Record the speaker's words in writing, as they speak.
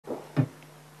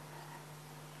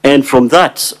And from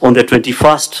that, on the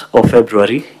 21st of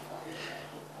February,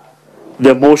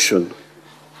 the motion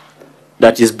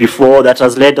that is before, that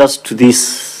has led us to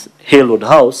this hallowed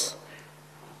house,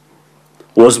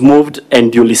 was moved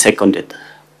and duly seconded.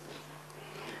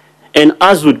 And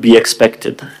as would be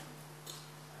expected,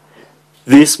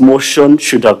 this motion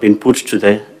should have been put to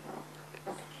the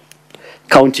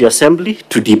County Assembly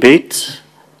to debate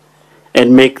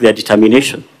and make their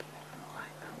determination.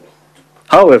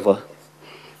 However,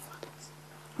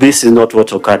 this is not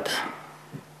what occurred.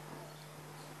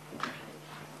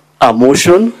 A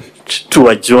motion to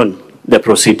adjourn the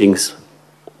proceedings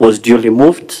was duly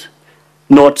moved,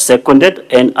 not seconded,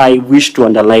 and I wish to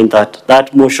underline that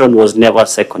that motion was never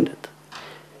seconded.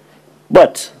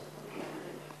 But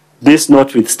this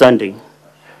notwithstanding,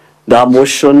 the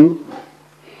motion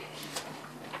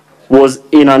was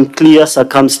in unclear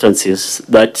circumstances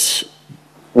that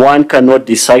one cannot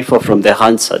decipher from the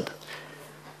Hansard,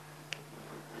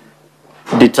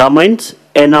 determined,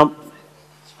 and an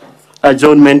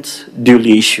adjournment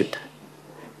duly issued.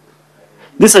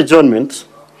 This adjournment,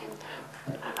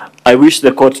 I wish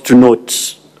the court to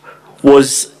note,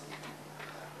 was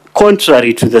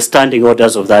contrary to the standing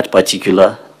orders of that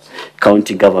particular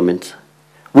county government,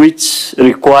 which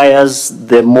requires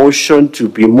the motion to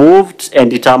be moved and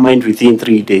determined within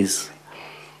 3 days.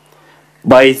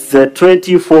 By the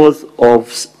 24th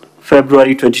of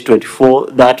February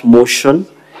 2024, that motion,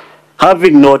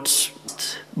 having not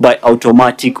by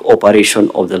automatic operation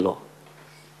of the law,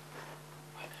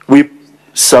 we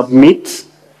submit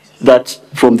that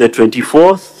from the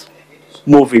 24th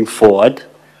moving forward,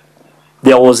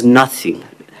 there was nothing.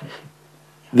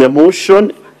 The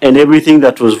motion and everything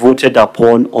that was voted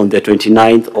upon on the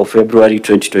 29th of February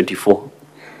 2024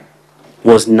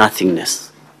 was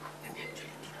nothingness.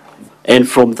 And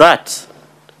from that,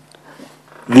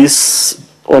 this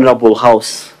Honorable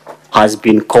House has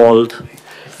been called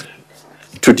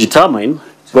to determine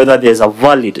whether there's a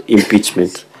valid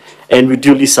impeachment. And we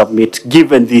duly submit,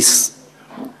 given these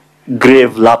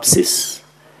grave lapses,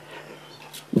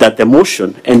 that the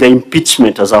motion and the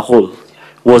impeachment as a whole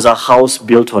was a house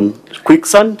built on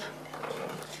quicksand,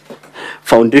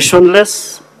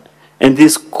 foundationless, and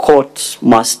this court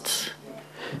must,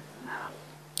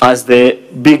 as the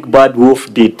big bad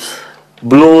wolf did,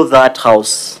 blow that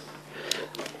house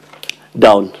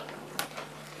down.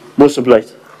 Most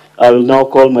obliged. I will now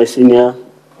call my senior,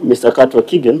 Mr. Katwa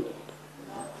Keegan,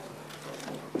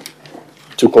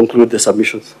 to conclude the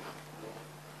submissions.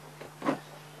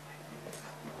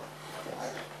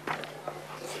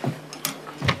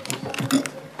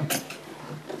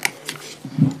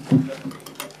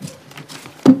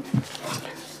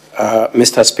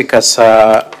 Mr. Speaker,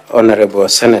 sir, honorable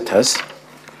senators,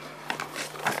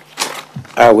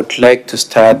 I would like to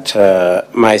start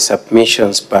my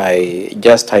submissions by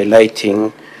just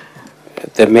highlighting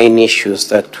the main issues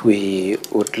that we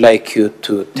would like you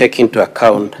to take into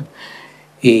account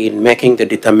in making the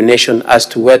determination as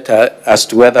to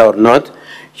whether or not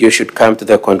you should come to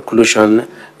the conclusion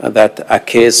that a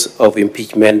case of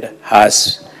impeachment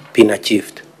has been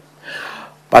achieved.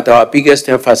 But our biggest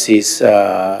emphasis,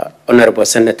 honorable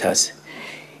senators,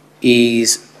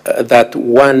 is that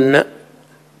one,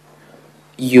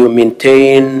 you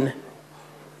maintain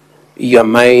your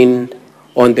mind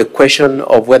on the question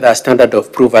of whether a standard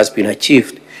of proof has been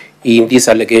achieved in these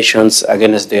allegations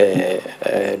against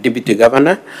the deputy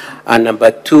governor, and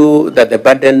number two, that the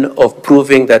burden of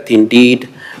proving that indeed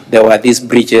there were these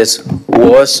breaches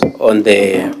was on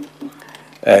the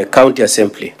county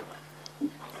assembly.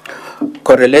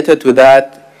 Correlated to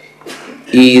that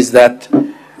is that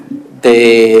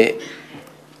the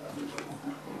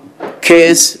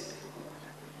case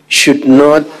should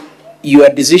not, your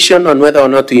decision on whether or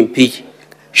not to impeach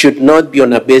should not be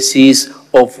on a basis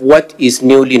of what is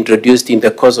newly introduced in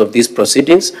the course of these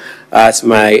proceedings, as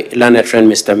my learned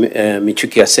friend Mr.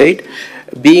 Michuki said,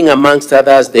 being amongst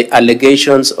others the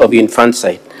allegations of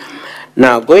infanticide.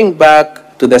 Now, going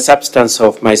back to the substance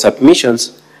of my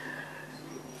submissions,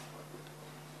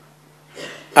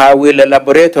 I will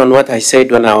elaborate on what I said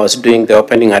when I was doing the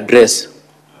opening address,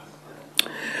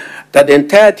 that the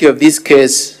entirety of this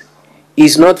case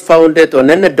is not founded on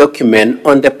any document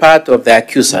on the part of the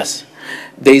accusers.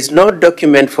 There is no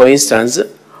document, for instance,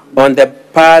 on the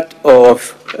part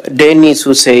of Dennis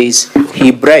who says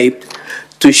he bribed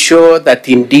to show that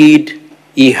indeed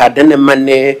he had any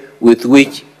money with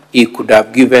which he could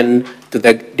have given to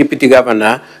the deputy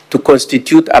governor to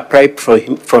constitute a bribe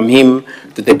from him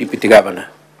to the deputy governor.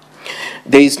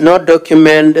 There is no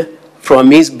document from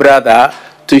his brother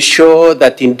to show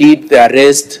that indeed the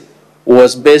arrest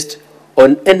was based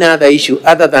on any other issue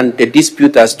other than the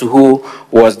dispute as to who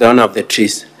was the owner of the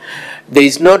trees. There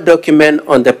is no document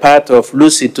on the part of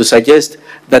Lucy to suggest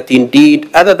that indeed,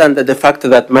 other than the fact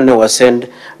that money was sent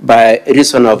by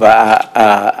reason of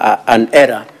an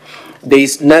error, there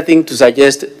is nothing to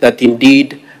suggest that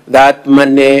indeed that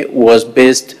money was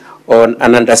based on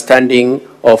an understanding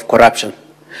of corruption.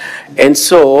 And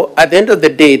so, at the end of the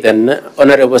day then,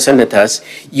 honorable senators,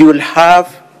 you will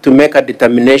have to make a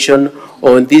determination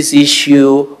on this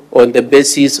issue on the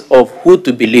basis of who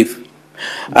to believe.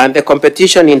 And the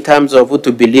competition in terms of who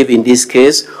to believe in this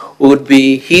case would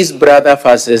be his brother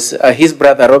versus his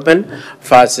brother Robin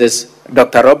versus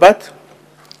Dr. Robert.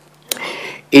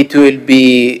 It will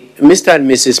be Mr. and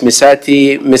Mrs.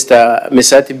 Misati, Mr.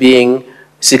 Misati being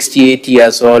 68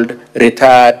 years old,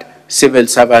 retired civil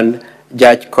servant,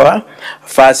 Judge Koa,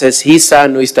 versus his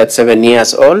son who is 37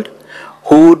 years old.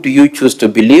 Who do you choose to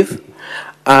believe?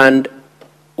 And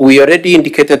we already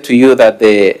indicated to you that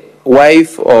the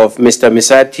wife of Mr.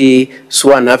 Misati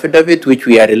swore an affidavit, which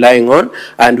we are relying on,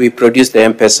 and we produced the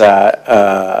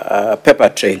M-Pesa paper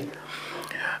trail.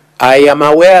 I am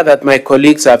aware that my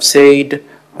colleagues have said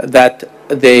that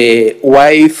the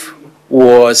wife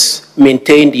was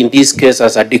maintained in this case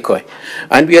as a decoy.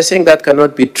 And we are saying that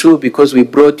cannot be true because we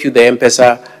brought you the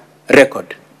M-Pesa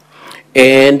record.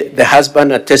 And the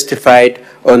husband had testified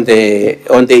on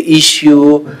the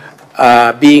issue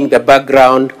being the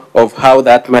background of how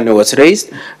that money was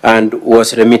raised and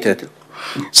was remitted.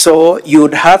 So you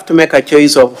would have to make a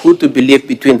choice of who to believe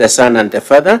between the son and the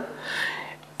father.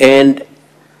 And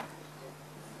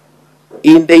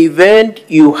in the event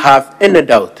you have any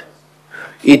doubt,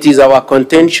 it is our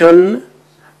contention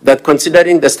that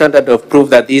considering the standard of proof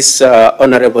that this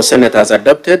honorable Senate has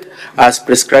adopted as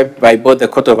prescribed by both the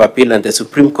Court of Appeal and the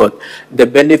Supreme Court, the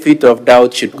benefit of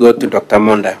doubt should go to Dr.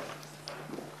 Monda.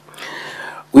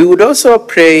 We would also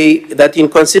pray that in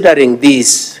considering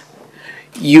this,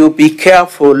 you be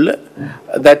careful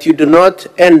that you do not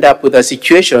end up with a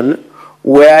situation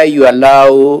where you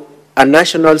allow a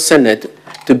national Senate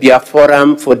to be a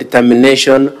forum for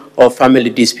determination of family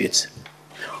disputes.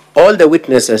 All the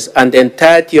witnesses and the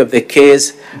entirety of the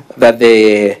case that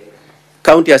the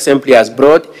County Assembly has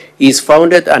brought is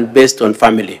founded and based on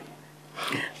family.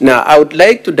 Now, I would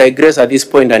like to digress at this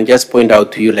point and just point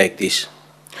out to you like this,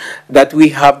 that we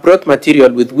have brought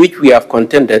material with which we have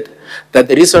contended that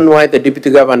the reason why the Deputy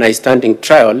Governor is standing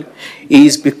trial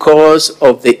is because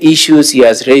of the issues he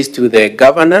has raised to the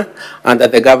Governor, and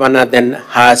that the Governor then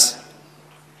has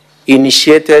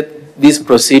initiated these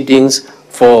proceedings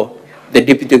for the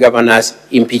Deputy Governor's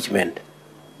impeachment.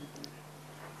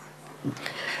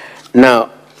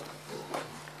 Now,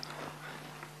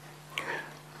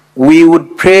 we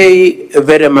would pray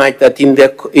very much that in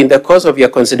the course of your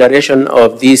consideration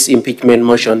of this impeachment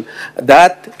motion,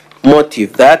 that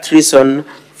motive, that reason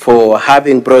for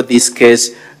having brought this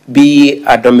case be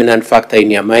a dominant factor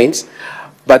in your minds.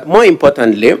 But more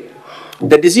importantly,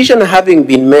 the decision having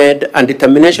been made and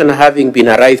determination having been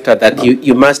arrived at that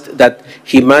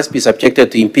he must be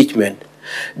subjected to impeachment,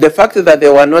 the fact that they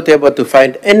were not able to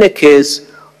find any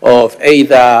case of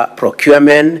either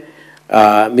procurement,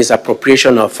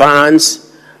 misappropriation of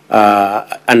funds,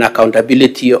 and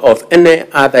accountability of any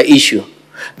other issue,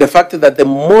 the fact that the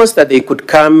most that they could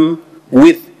come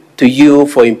with to you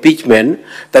for impeachment,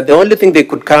 that the only thing they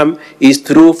could come is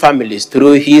through families,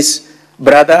 through his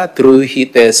brother, through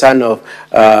the son of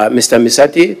Mr.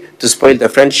 Misati, to spoil the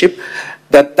friendship,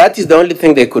 that is the only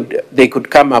thing they could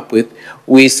come up with.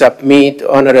 We submit,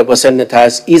 honorable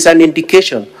senators, is an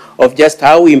indication of just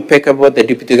how impeccable the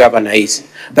Deputy Governor is,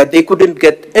 that they couldn't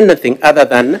get anything other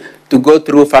than to go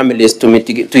through families to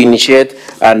initiate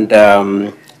and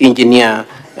engineer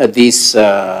these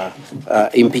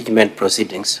impeachment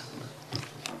proceedings.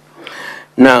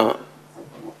 Now,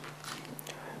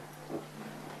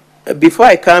 before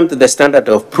I come to the standard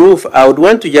of proof, I would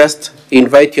want to just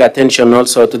invite your attention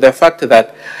also to the fact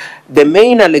that the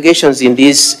main allegations in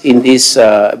this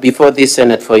before this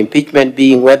Senate for impeachment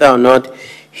being whether or not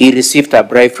he received a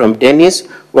bribe from Dennis,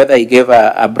 whether he gave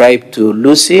a bribe to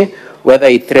Lucy, whether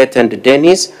he threatened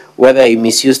Dennis, whether he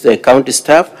misused the county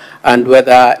staff, and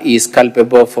whether he is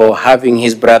culpable for having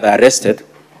his brother arrested,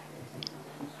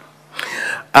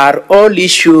 are all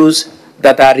issues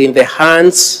that are in the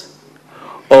hands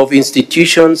of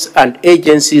institutions and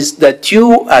agencies that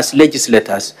you as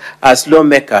legislators, as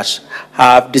lawmakers,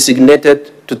 have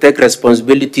designated to take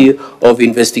responsibility of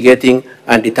investigating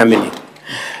and determining.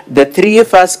 The three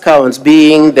first counts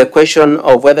being the question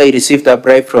of whether he received a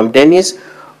bribe from Dennis,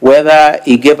 whether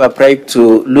he gave a bribe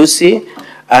to Lucy,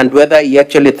 and whether he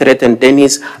actually threatened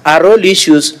Dennis, are all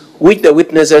issues which the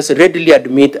witnesses readily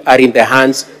admit are in the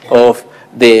hands of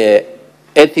the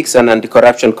Ethics and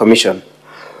Anti-Corruption Commission.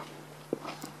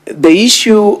 The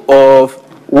issue of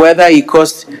whether he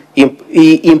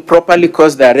improperly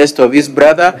caused the arrest of his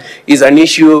brother is an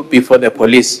issue before the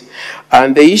police.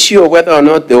 And the issue of whether or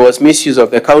not there was misuse of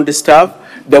the county staff,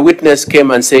 the witness came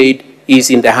and said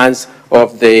is in the hands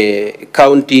of the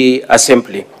county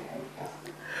assembly.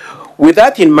 With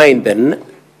that in mind then,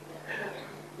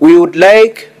 we would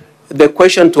like the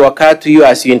question to occur to you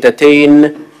as you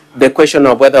entertain the question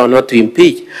of whether or not to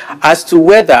impeach, as to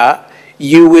whether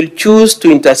you will choose to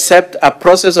intercept a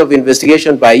process of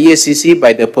investigation by EACC,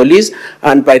 by the police,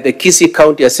 and by the Kisii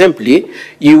County Assembly.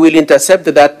 You will intercept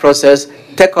that process,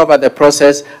 take over the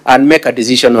process, and make a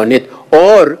decision on it.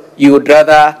 Or you would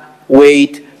rather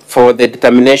wait for the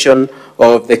determination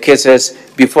of the cases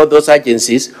before those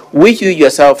agencies, which you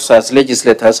yourselves as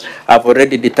legislators have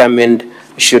already determined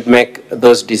should make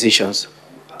those decisions.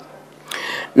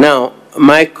 Now,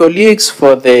 my colleagues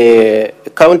for the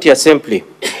County Assembly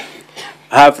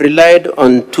have relied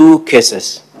on two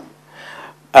cases,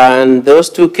 and those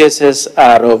two cases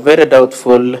are of very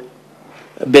doubtful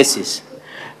basis.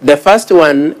 The first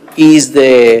one is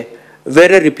the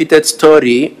very repeated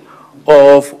story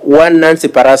of one Nancy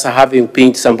Parasa having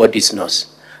pinched somebody's nose.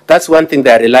 That's one thing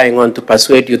they are relying on to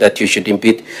persuade you that you should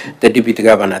impeach the deputy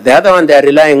governor. The other one they are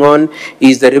relying on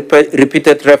is the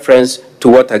repeated reference to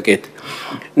Watergate.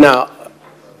 Now,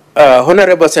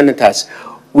 honorable senators,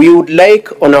 we would like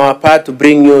on our part to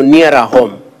bring you nearer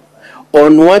home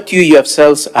on what you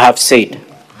yourselves have said,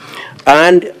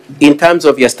 and in terms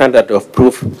of your standard of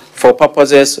proof for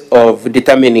purposes of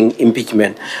determining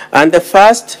impeachment. And the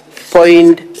first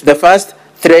point, the first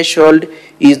threshold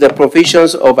is the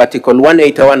provisions of Article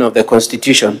 181 of the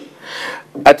Constitution.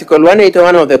 Article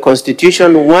 181 of the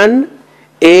Constitution,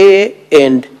 1A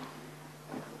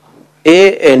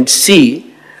and C,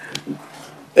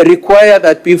 require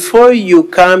that before you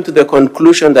come to the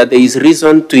conclusion that there is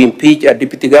reason to impeach a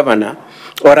deputy governor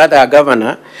or rather a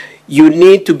governor, you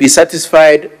need to be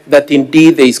satisfied that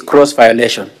indeed there is cross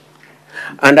violation.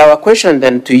 And our question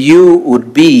then to you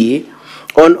would be,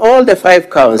 on all the 5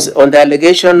 counts, on the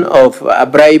allegation of a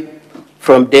bribe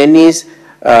from Dennis,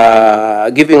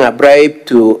 giving a bribe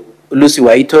to Lucy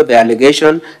Waito, the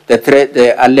allegation,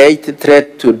 the alleged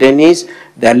threat to Dennis,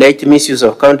 the alleged misuse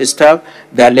of county staff,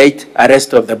 the alleged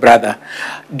arrest of the brother.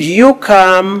 Do you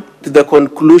come to the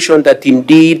conclusion that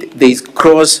indeed there is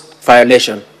cross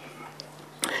violation?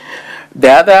 The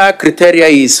other criteria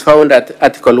is found at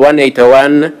Article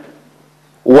 181,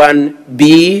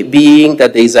 1B, being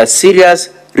that there is a serious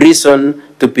reason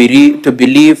to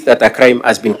believe that a crime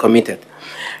has been committed.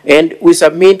 And we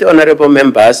submit, honorable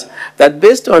members, that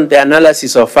based on the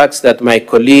analysis of facts that my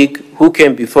colleague who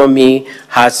came before me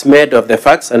has made of the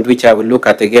facts, and which I will look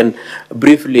at again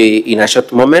briefly in a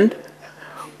short moment,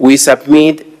 we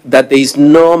submit that there is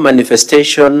no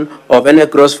manifestation of any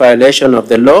gross violation of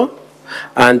the law,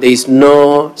 and there is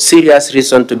no serious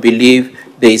reason to believe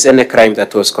there is any crime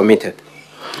that was committed.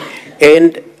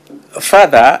 And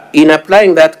further, in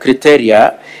applying that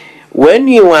criteria, when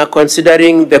you are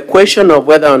considering the question of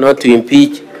whether or not to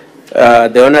impeach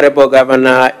the Honorable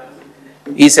Governor,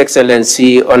 His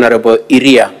Excellency Honorable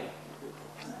Iria,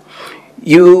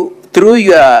 you, through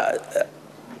your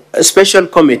special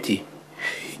committee,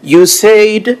 you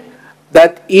said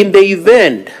that in the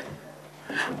event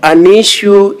an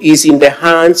issue is in the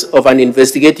hands of an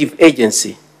investigative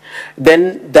agency,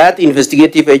 then that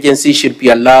investigative agency should be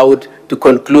allowed to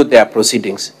conclude their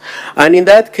proceedings. And in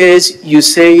that case, you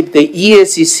said the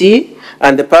EACC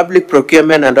and the Public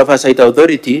Procurement and Oversight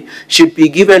Authority should be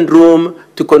given room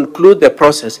to conclude the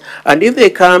process. And if they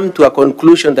come to a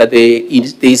conclusion that there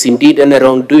is indeed any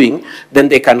wrongdoing, then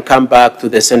they can come back to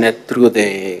the Senate through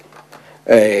the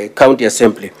County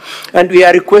Assembly. And we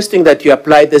are requesting that you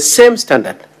apply the same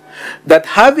standard, that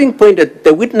having pointed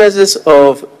the witnesses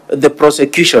of the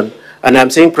prosecution, and I'm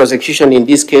saying prosecution in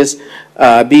this case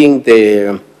being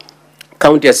the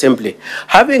County Assembly,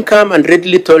 having come and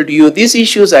readily told you these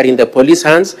issues are in the police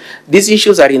hands, these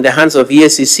issues are in the hands of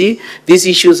EACC, these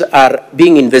issues are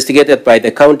being investigated by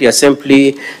the County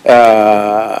Assembly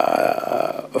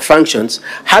functions.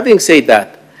 Having said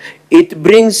that, it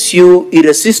brings you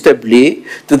irresistibly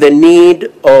to the need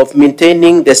of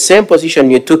maintaining the same position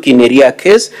you took in Iria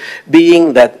case,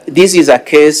 being that this is a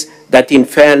case that in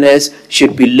fairness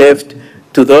should be left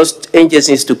to those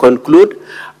agencies to conclude,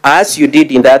 as you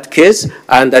did in that case,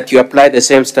 and that you apply the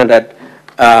same standard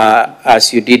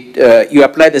as you did, you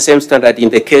apply the same standard in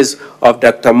the case of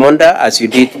Dr. Monda as you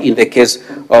did in the case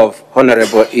of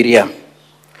Honorable Iria.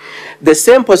 The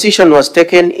same position was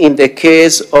taken in the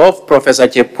case of Professor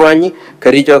Chepwanyi,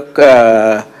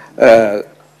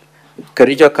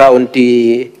 Kericho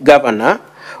County Governor,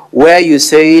 where you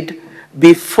said,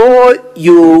 before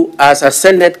you as a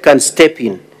Senate can step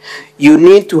in, you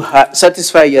need to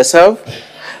satisfy yourself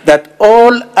that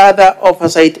all other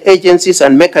oversight agencies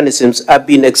and mechanisms have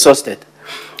been exhausted,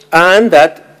 and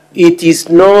that it is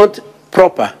not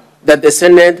proper that the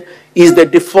Senate is the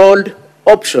default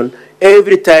option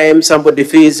every time somebody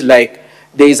feels like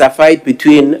there is a fight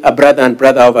between a brother and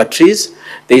brother over trees,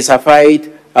 there is a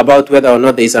fight about whether or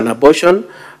not there is an abortion,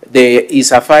 there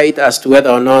is a fight as to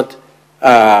whether or not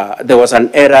there was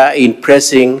an error in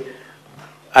pressing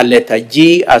a letter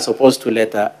G as opposed to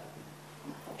letter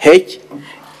H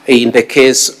in the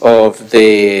case of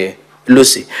the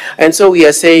Lucy. And so we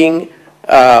are saying,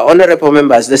 honorable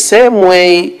members, the same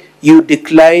way you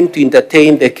decline to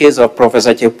entertain the case of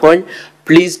Professor Chepwanyi,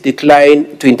 please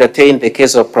decline to entertain the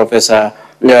case of Dr.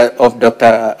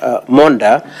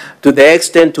 Monda, to the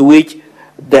extent to which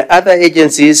the other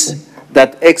agencies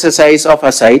that exercise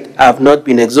oversight have not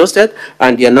been exhausted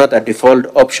and they are not a default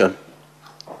option.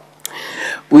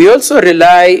 We also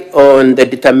rely on the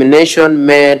determination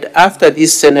made after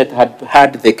this Senate had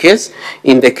had the case,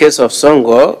 in the case of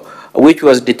Songo, which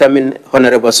was determined,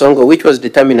 Honorable Songo, which was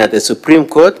determined at the Supreme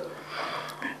Court,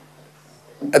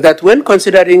 that when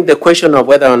considering the question of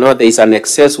whether or not there is an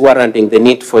excess warranting the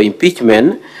need for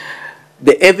impeachment,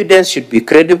 the evidence should be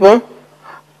credible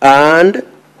and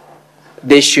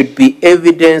there should be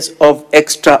evidence of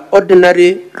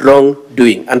extraordinary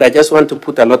wrongdoing. And I just want to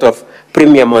put a lot of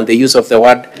premium on the use of the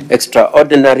word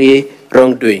extraordinary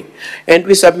wrongdoing. And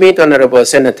we submit, honorable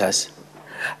senators,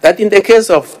 that in the case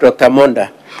of Dr.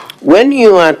 Monda, when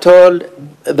you are told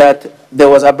that there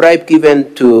was a bribe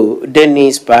given to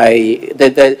Dennis by,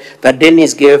 that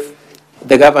Dennis gave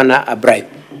the governor a bribe,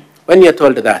 when you're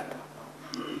told that,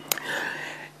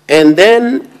 and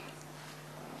then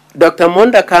Dr.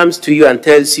 Monda comes to you and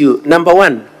tells you, number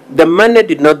one, the money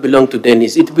did not belong to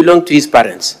Dennis, it belonged to his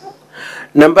parents.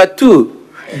 Number two,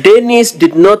 Dennis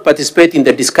did not participate in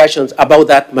the discussions about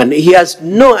that money. He has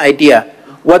no idea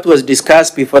what was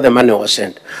discussed before the money was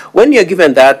sent. When you're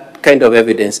given that kind of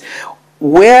evidence,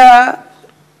 where,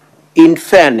 in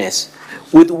fairness,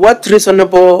 with what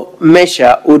reasonable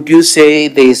measure would you say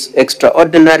there is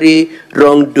extraordinary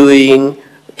wrongdoing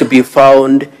to be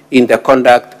found in the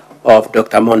conduct of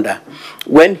Dr. Monda?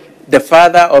 When the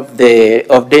father of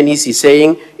Dennis is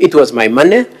saying, it was my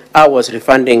money, I was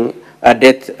refunding a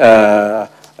debt, a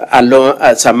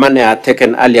loan, some money I had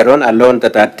taken earlier on, a loan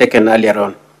that I had taken earlier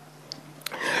on.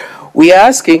 We are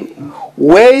asking,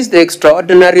 where is the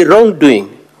extraordinary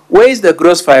wrongdoing? Where is the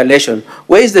gross violation?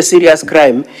 Where is the serious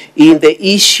crime in the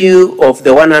issue of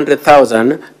the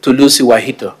 100,000 to Lucy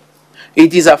Wahito?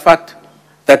 It is a fact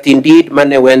that indeed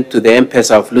money went to the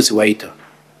M-Pesa of Lucy Wahito.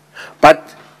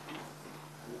 But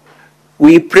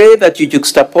we pray that you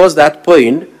juxtapose that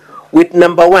point with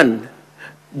number one,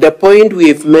 the point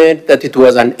we've made that it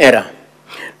was an error.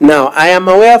 Now, I am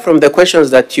aware from the questions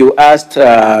that you asked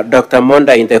Dr.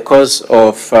 Monda in the course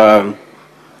of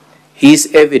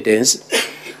his evidence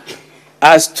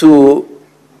as to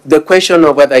the question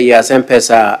of whether he has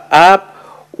M-Pesa app,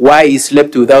 why he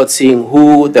slept without seeing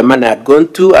who the money had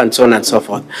gone to, and so on and so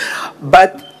forth.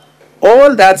 But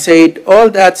all that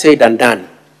said and done,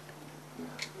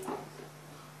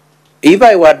 if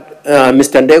I were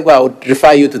Mr. Ndegwa, I would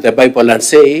refer you to the Bible and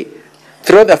say,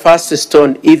 throw the first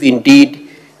stone if indeed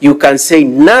you can say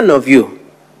none of you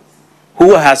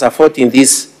who has a vote in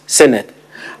this Senate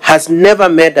has never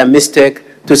made a mistake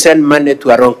to send money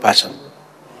to a wrong person.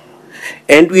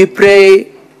 And we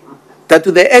pray that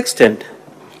to the extent,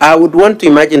 I would want to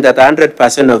imagine that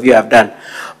 100% of you have done.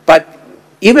 But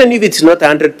even if it's not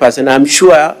 100%, I'm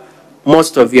sure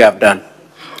most of you have done.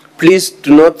 Please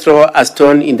do not throw a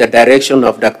stone in the direction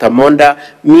of Dr. Monda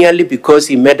merely because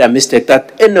he made a mistake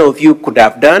that any of you could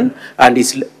have done and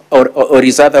is, or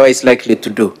is otherwise likely to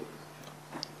do.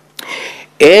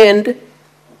 And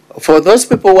for those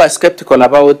people who are skeptical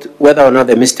about whether or not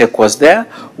the mistake was there,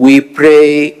 we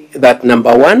pray that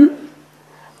number one,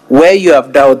 where you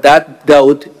have doubt, that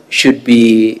doubt should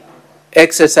be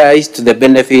exercised to the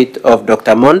benefit of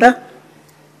Dr. Monda.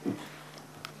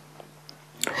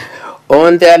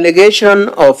 On the allegation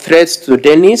of threats to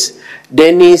Dennis,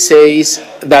 Dennis says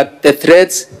that the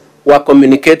threats were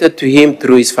communicated to him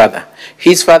through his father.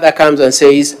 His father comes and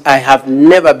says, I have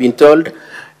never been told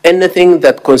anything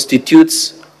that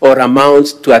constitutes or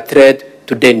amounts to a threat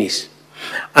to Dennis.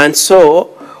 And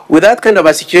so, with that kind of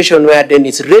a situation where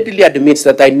Dennis readily admits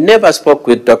that I never spoke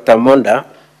with Dr. Monda,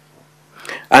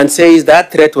 and says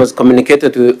that threat was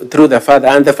communicated through the father,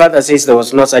 and the father says there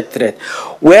was no such threat,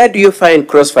 where do you find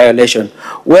cross-violation?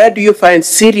 Where do you find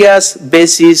serious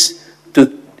basis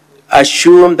to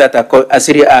assume that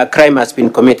a crime has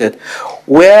been committed?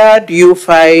 Where do you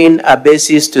find a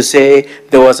basis to say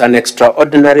there was an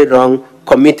extraordinary wrong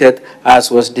committed, as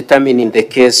was determined in the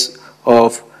case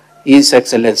of His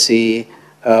Excellency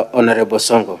Honorable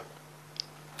Songo?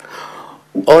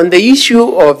 On the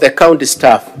issue of the county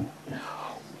staff,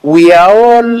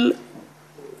 the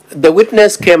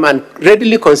witness came and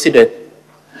readily considered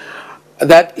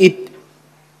that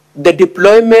the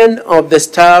deployment of the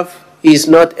staff is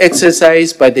not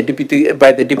exercised by the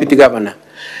deputy governor.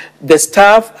 The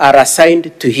staff are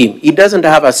assigned to him. He doesn't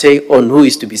have a say on who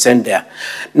is to be sent there.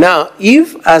 Now,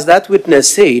 if, as that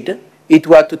witness said, it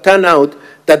were to turn out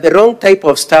that the wrong type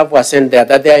of staff was sent there,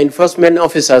 that there are enforcement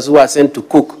officers who are sent to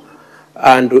cook,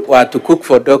 and were to cook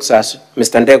for dogs, as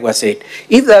Mr. Ndegwa said.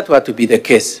 If that were to be the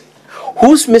case,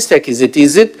 whose mistake is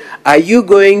it? Are you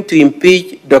going to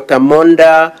impeach Dr.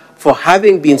 Monda for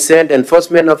having been sent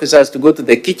enforcement officers to go to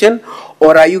the kitchen,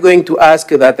 or are you going to ask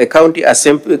that the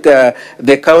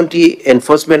county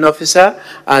enforcement officer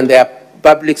and their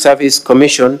public service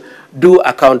commission do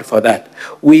account for that?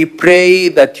 We pray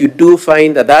that you do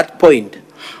find at that point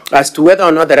as to whether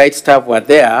or not the right staff were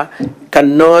there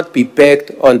cannot be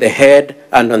pegged on the head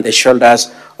and on the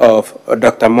shoulders of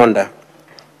Dr. Monda.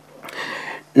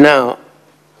 Now,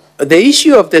 the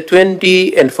issue of the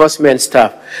 20 enforcement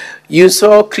staff, you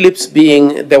saw clips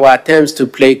there were attempts to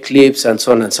play clips and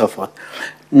so on and so forth.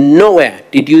 Nowhere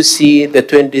did you see the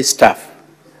 20 staff,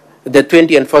 the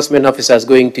 20 enforcement officers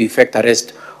going to effect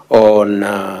arrest on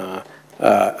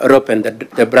Ropen,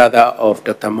 the brother of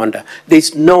Dr. Monda.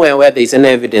 There's nowhere where there's any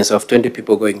evidence of 20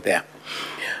 people going there.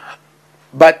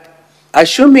 But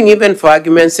assuming, even for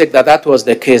argument's sake, that that was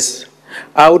the case,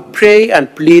 I would pray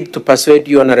and plead to persuade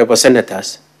you, honorable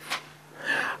senators,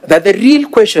 that the real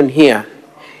question here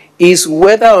is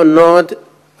whether or not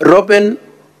Robin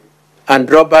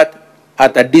and Robert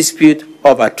had a dispute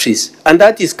over trees. And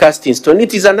that is cast in stone.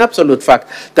 It is an absolute fact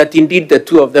that indeed the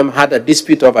two of them had a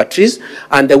dispute over trees,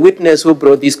 and the witness who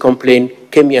brought this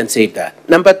complaint came here and said that.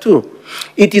 Number two,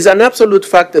 it is an absolute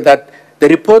fact that the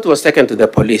report was taken to the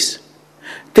police.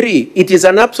 3, it is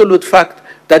an absolute fact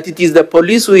that it is the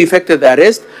police who effected the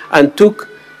arrest and took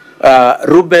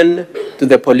Ruben to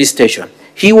the police station.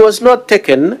 He was not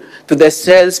taken to the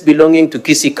cells belonging to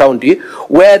Kisii County,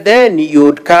 where then you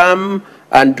would come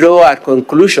and draw a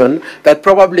conclusion that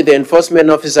probably the enforcement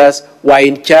officers were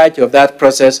in charge of that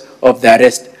process of the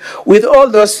arrest. With all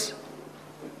those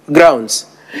grounds,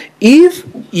 if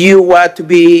you were to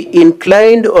be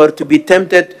inclined or to be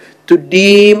tempted to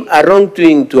deem a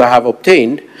wrongdoing to have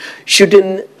obtained,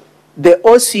 shouldn't the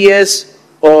OCS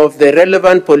of the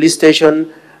relevant police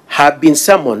station have been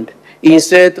summoned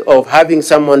instead of having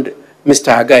summoned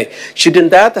Mr. Hagai? Shouldn't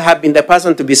that have been the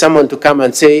person to be summoned to come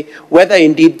and say whether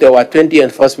indeed there were 20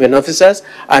 enforcement officers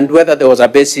and whether there was a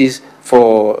basis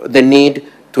for the need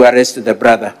to arrest the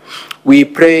brother? We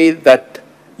pray that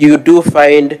you do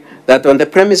find that on the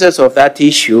premises of that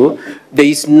issue, there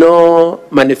is no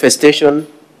manifestation.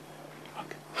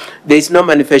 There is no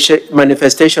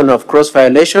manifestation of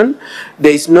cross-violation.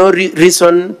 There is no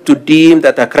reason to deem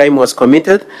that a crime was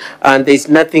committed, and there is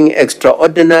nothing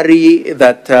extraordinary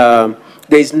that,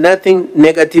 there is nothing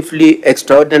negatively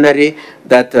extraordinary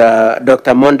that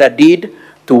Dr. Monda did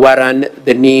to warrant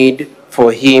the need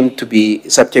for him to be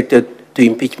subjected to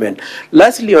impeachment.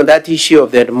 Lastly, on that issue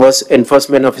of the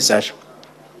enforcement officers,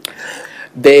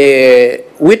 the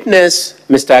witness,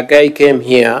 Mr. Agai, came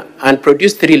here and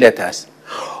produced 3 letters.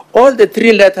 All the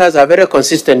 3 letters are very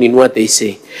consistent in what they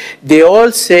say. They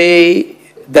all say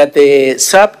that the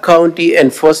sub-county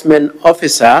enforcement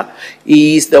officer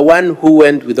is the one who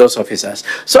went with those officers.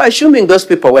 So assuming those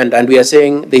people went, and we are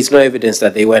saying there is no evidence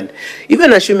that they went,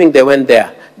 even assuming they went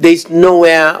there, there is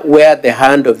nowhere where the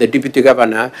hand of the deputy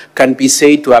governor can be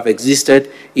said to have existed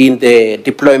in the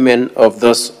deployment of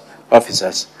those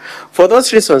officers. For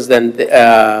those reasons, then,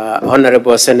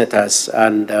 honorable senators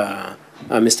and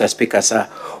Mr. Speaker, sir,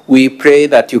 we pray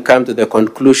that you come to the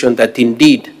conclusion that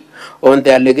indeed, on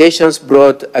the allegations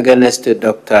brought against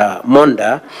Dr.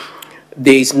 Monda,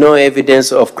 there is no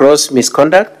evidence of gross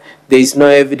misconduct, there is no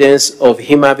evidence of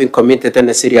him having committed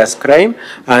any serious crime,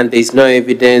 and there is no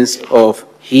evidence of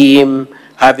him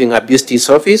having abused his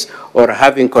office or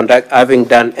having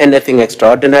done anything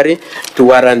extraordinary to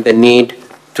warrant the need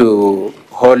to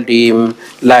hold him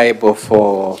liable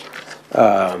for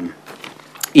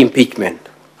impeachment.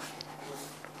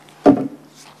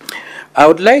 I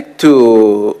would like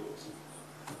to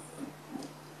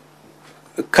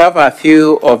cover a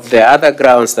few of the other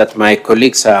grounds that my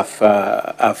colleagues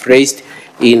have raised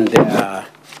in their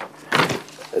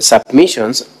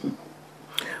submissions.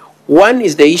 One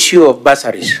is the issue of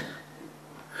bursaries.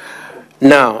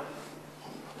 Now,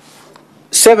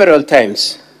 several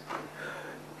times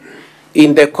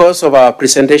in the course of our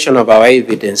presentation of our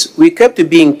evidence, we kept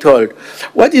being told,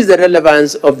 what is the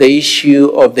relevance of the issue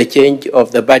of the change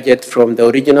of the budget from the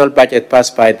original budget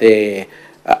passed by the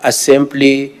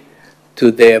Assembly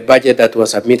to the budget that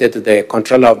was submitted to the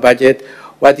Controller of Budget?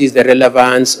 What is the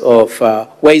relevance of,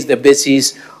 where is the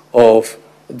basis of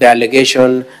the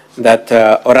allegation that,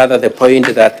 or rather the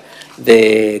point that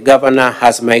the governor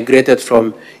has migrated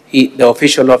from the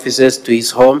official offices to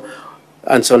his home,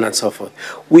 and so on and so forth.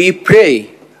 We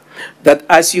pray that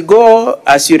as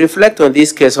you reflect on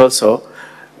this case also,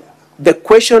 the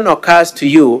question occurs to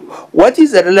you, what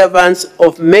is the relevance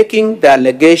of making the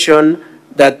allegation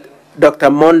that Dr.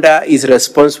 Monda is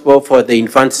responsible for the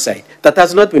infanticide? That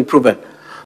has not been proven.